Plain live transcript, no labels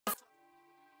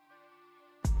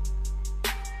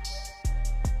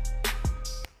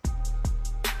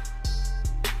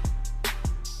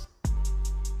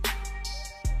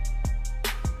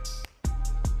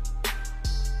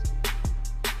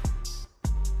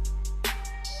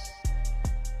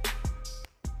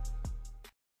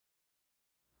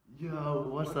Yo,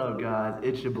 what's up guys?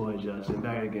 It's your boy Justin,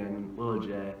 back again, Lil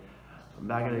J. I'm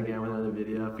back at it again with another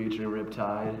video featuring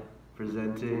RIPTIIDE,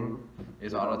 presenting...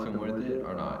 Is Autotune worth it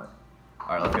or not?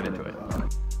 Alright, let's get into it.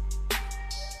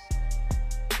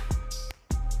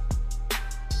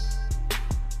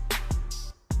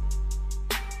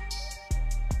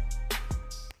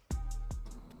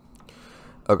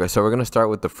 Okay, so we're going to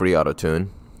start with the free Autotune.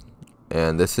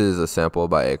 And this is a sample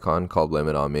by Akon called Blame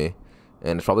It On Me.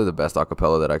 And it's probably the best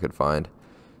acapella that I could find.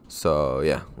 So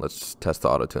yeah, let's test the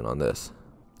Autotune on this.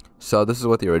 So this is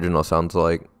what the original sounds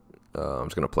like. I'm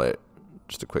just going to play it.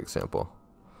 Just a quick sample.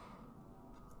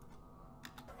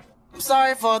 I'm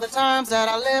sorry for the times that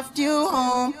I left you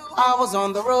home. I was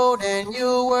on the road and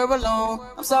you were alone.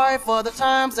 I'm sorry for the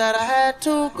times that I had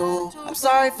to go. I'm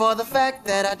sorry for the fact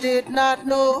that I did not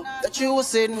know that you were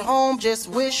sitting home just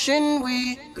wishing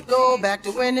we could go back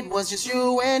to when it was just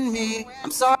you and me.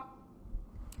 I'm sorry.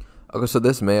 Okay, so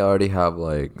this may already have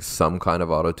like some kind of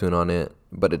Autotune on it,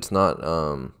 but it's not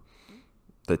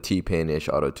the T-Pain-ish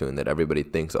Autotune that everybody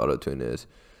thinks Autotune is.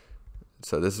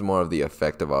 So this is more of the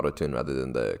effect of Autotune rather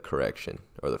than the correction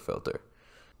or the filter.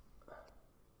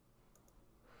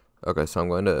 Okay, so I'm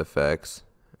going to Effects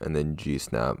and then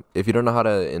Gsnap. If you don't know how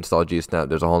to install Gsnap,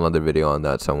 there's a whole other video on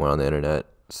that somewhere on the internet.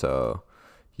 So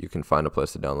you can find a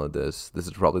place to download this. This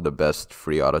is probably the best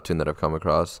free Autotune that I've come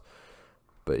across.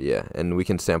 But yeah, and we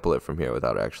can sample it from here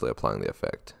without actually applying the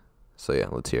effect. So yeah,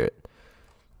 let's hear it.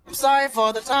 I'm sorry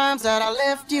for the times that I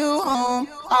left you home.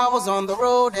 I was on the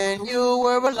road and you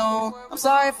were alone. I'm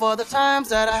sorry for the times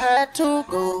that I had to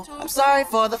go. I'm sorry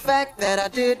for the fact that I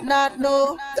did not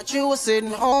know that you were sitting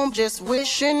home just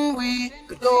wishing we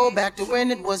could go back to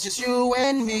when it was just you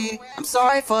and me. I'm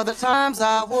sorry for the times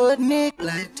I would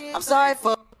neglect. I'm sorry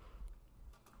for...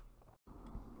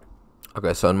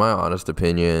 Okay, so in my honest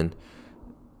opinion,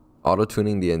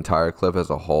 auto-tuning the entire clip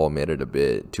as a whole made it a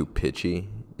bit too pitchy.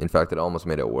 In fact, it almost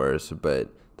made it worse,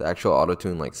 but the actual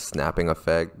auto-tune like snapping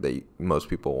effect that most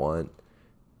people want,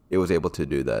 it was able to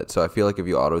do that. So I feel like if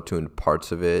you auto-tuned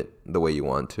parts of it the way you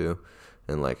want to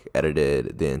and like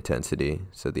edited the intensity,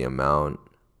 so the amount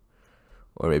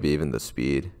or maybe even the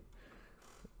speed,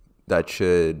 that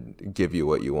should give you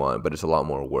what you want, but it's a lot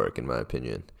more work in my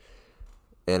opinion.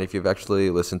 And if you've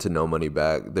actually listened to No Money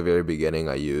Back, the very beginning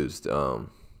I used,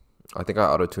 I think I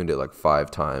auto-tuned it like 5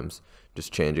 times.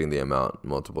 Just changing the amount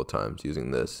multiple times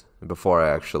using this before I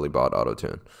actually bought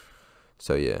Autotune.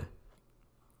 So yeah.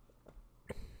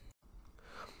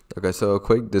 Okay, so a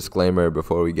quick disclaimer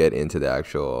before we get into the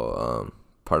actual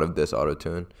part of this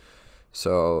Autotune.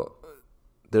 So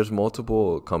there's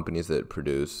multiple companies that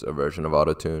produce a version of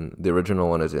Autotune. The original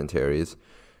one is Antares.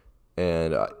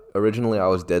 And originally I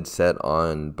was dead set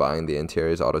on buying the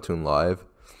Antares Autotune Live.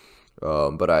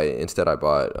 But instead I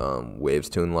bought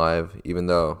Gsnap Live, even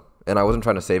though... And I wasn't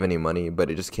trying to save any money,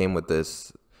 but it just came with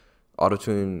this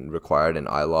Autotune required an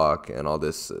iLock and all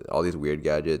these weird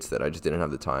gadgets that I just didn't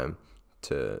have the time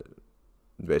to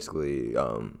basically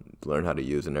learn how to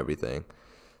use and everything.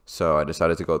 So I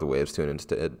decided to go with the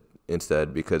Gsnap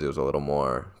instead because it was a little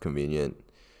more convenient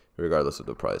regardless of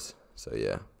the price. So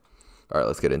yeah. Alright,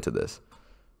 let's get into this.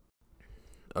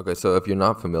 Okay, so if you're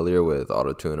not familiar with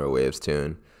Autotune or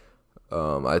Gsnap,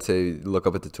 I'd say look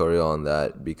up a tutorial on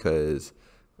that because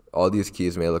all these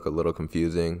keys may look a little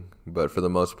confusing, but for the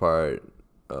most part,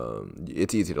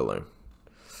 it's easy to learn.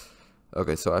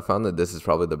 Okay, so I found that this is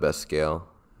probably the best scale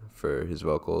for his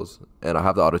vocals, and I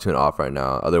have the Autotune off right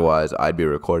now. Otherwise, I'd be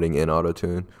recording in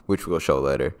Autotune, which we'll show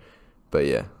later. But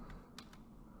yeah.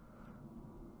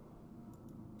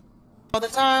 For the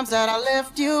times that I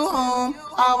left you home,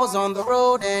 I was on the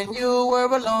road and you were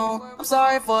alone. I'm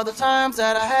sorry for the times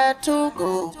that I had to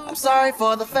go. I'm sorry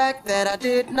for the fact that I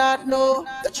did not know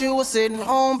that you were sitting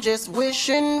home just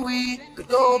wishing we could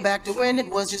go back to when it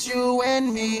was just you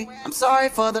and me. I'm sorry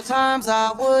for the times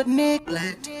I would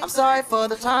neglect. I'm sorry for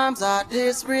the times I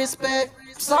disrespect.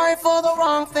 I'm sorry for the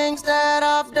wrong things that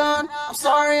I've done. I'm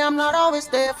sorry I'm not always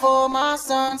there for my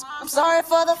sons. I'm sorry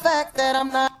for the fact that I'm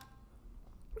not...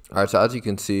 Alright, so as you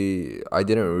can see, I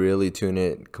didn't really tune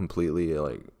it completely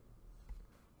like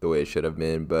the way it should have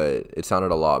been, but it sounded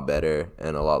a lot better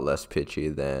and a lot less pitchy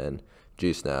than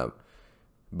Gsnap.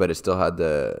 But it still had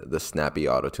the snappy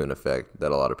auto-tune effect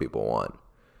that a lot of people want.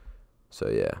 So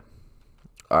yeah.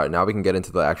 Alright, now we can get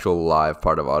into the actual live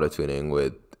part of auto-tuning,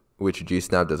 which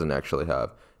Gsnap doesn't actually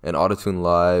have. And Autotune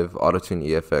Live, Autotune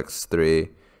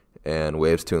EFX3, and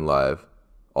Gsnap Live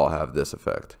all have this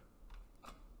effect.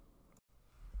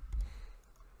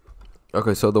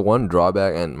 Okay, so the one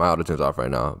drawback, and my Autotune's off right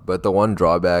now, but the one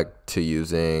drawback to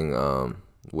using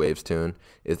Gsnap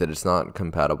is that it's not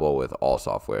compatible with all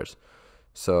softwares.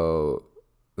 So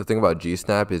the thing about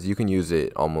Gsnap is you can use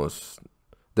it almost,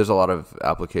 there's a lot of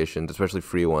applications, especially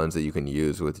free ones, that you can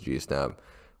use with Gsnap,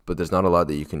 but there's not a lot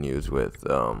that you can use with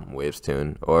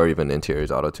Wavestune or even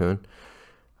Interior's Autotune.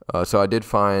 So I did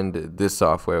find this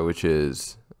software, which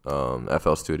is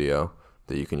FL Studio,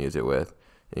 that you can use it with.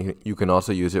 You can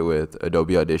also use it with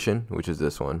Adobe Audition, which is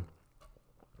this one.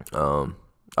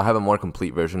 I have a more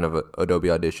complete version of Adobe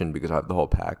Audition because I have the whole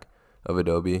pack of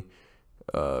Adobe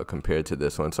compared to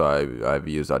this one. So I've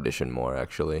used Audition more,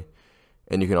 actually.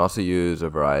 And you can also use a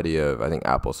variety of, I think,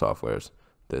 Apple softwares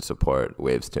that support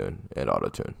Wavestune and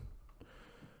Autotune.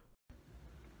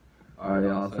 Alright,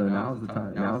 y'all, so now's the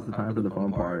time for the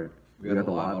fun part. We got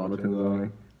the live Autotune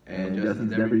going, and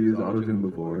Justin's never used Autotune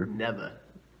before. Never.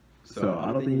 So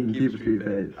I don't think he can keep a straight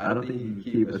face. I don't think he can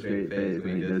keep a straight face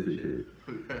when he does this shit.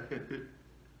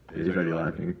 He's already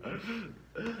laughing.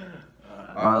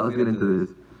 Alright, let's get into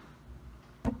this.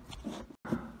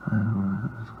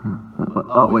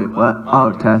 Oh, wait, what?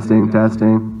 Oh, testing.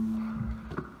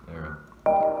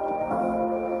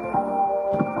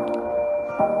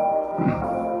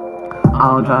 I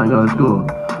don't try and go to school.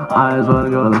 I just wanna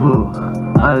go to the pool.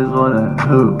 I just wanna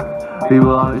hoop.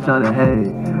 People always trying to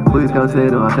hate. Please come say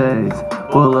to my face.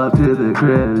 Pull up to the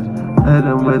crib. Hit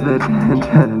them with a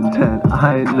 10.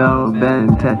 I ain't no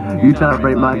Ben 10. You try to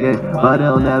break my gate, but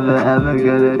it'll never ever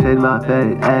gonna change my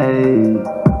fate. Ayy.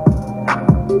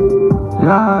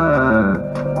 Yeah.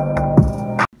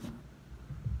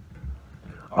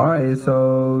 Alright,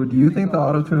 so do you think the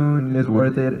Autotune is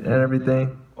worth it and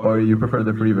everything? Or you prefer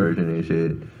the free version and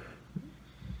shit?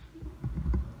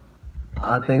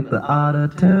 I think the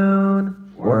Autotune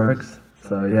works.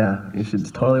 So yeah,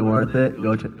 it's totally worth it.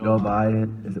 Go buy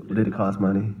it. Did it cost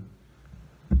money?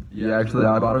 Yeah, actually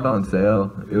I bought it on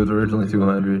sale. It was originally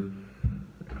 $200.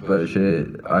 But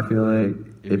shit, I feel like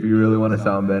if you really want to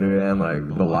sound better and like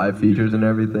the live features and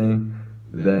everything,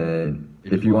 then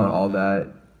if you want all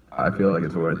that, I feel like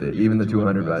it's worth it. Even the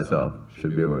 $200 by itself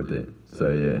should be worth it.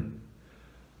 So yeah.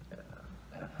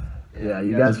 Yeah,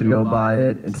 you guys should go buy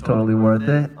it. It's totally worth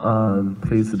it.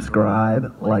 Please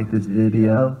subscribe, like this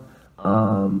video.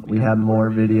 We have more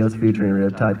videos featuring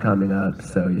RIPTIIDE coming up,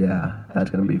 so yeah, that's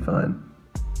gonna be fun.